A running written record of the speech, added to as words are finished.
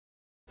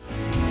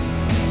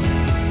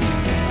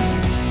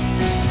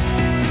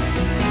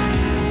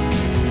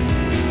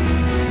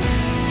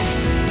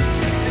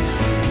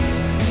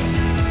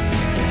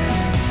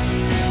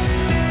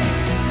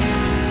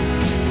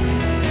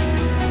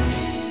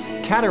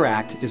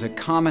Cataract is a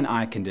common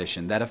eye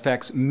condition that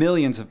affects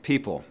millions of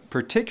people,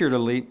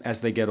 particularly as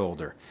they get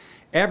older.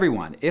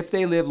 Everyone, if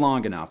they live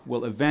long enough,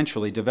 will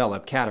eventually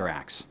develop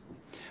cataracts.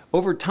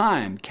 Over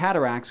time,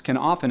 cataracts can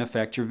often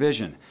affect your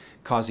vision,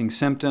 causing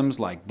symptoms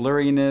like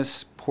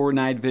blurriness, poor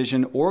night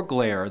vision, or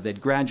glare that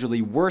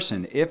gradually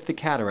worsen if the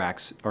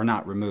cataracts are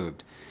not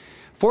removed.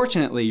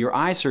 Fortunately, your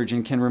eye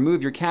surgeon can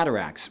remove your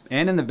cataracts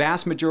and, in the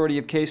vast majority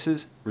of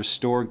cases,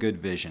 restore good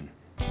vision.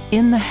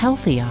 In the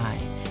healthy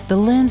eye, the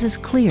lens is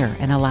clear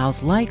and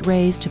allows light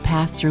rays to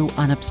pass through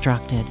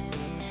unobstructed.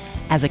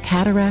 As a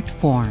cataract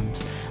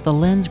forms, the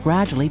lens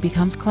gradually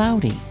becomes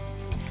cloudy.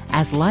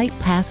 As light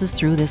passes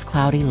through this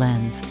cloudy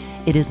lens,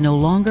 it is no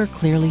longer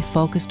clearly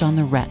focused on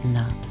the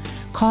retina,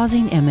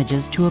 causing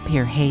images to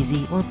appear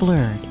hazy or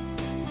blurred.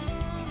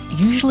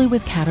 Usually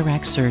with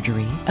cataract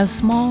surgery, a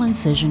small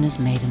incision is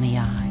made in the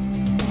eye.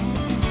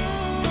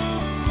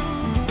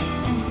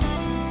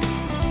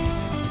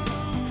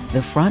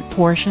 The front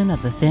portion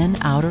of the thin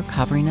outer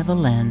covering of the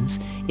lens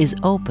is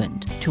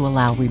opened to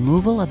allow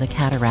removal of the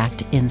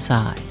cataract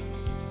inside.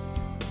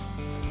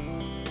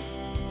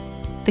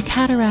 The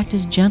cataract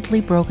is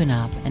gently broken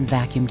up and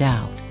vacuumed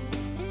out.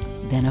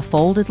 Then a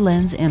folded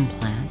lens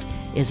implant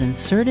is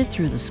inserted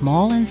through the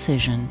small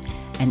incision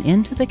and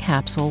into the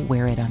capsule,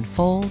 where it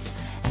unfolds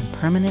and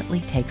permanently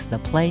takes the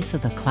place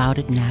of the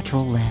clouded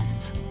natural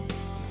lens.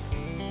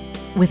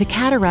 With a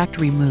cataract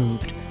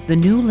removed, the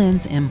new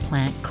lens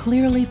implant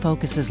clearly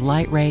focuses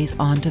light rays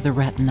onto the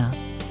retina.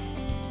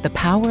 The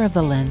power of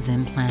the lens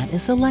implant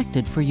is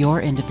selected for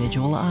your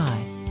individual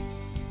eye.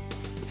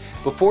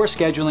 Before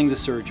scheduling the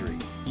surgery,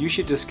 you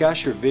should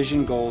discuss your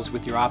vision goals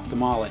with your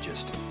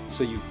ophthalmologist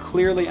so you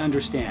clearly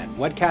understand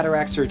what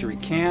cataract surgery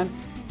can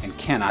and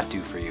cannot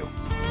do for you.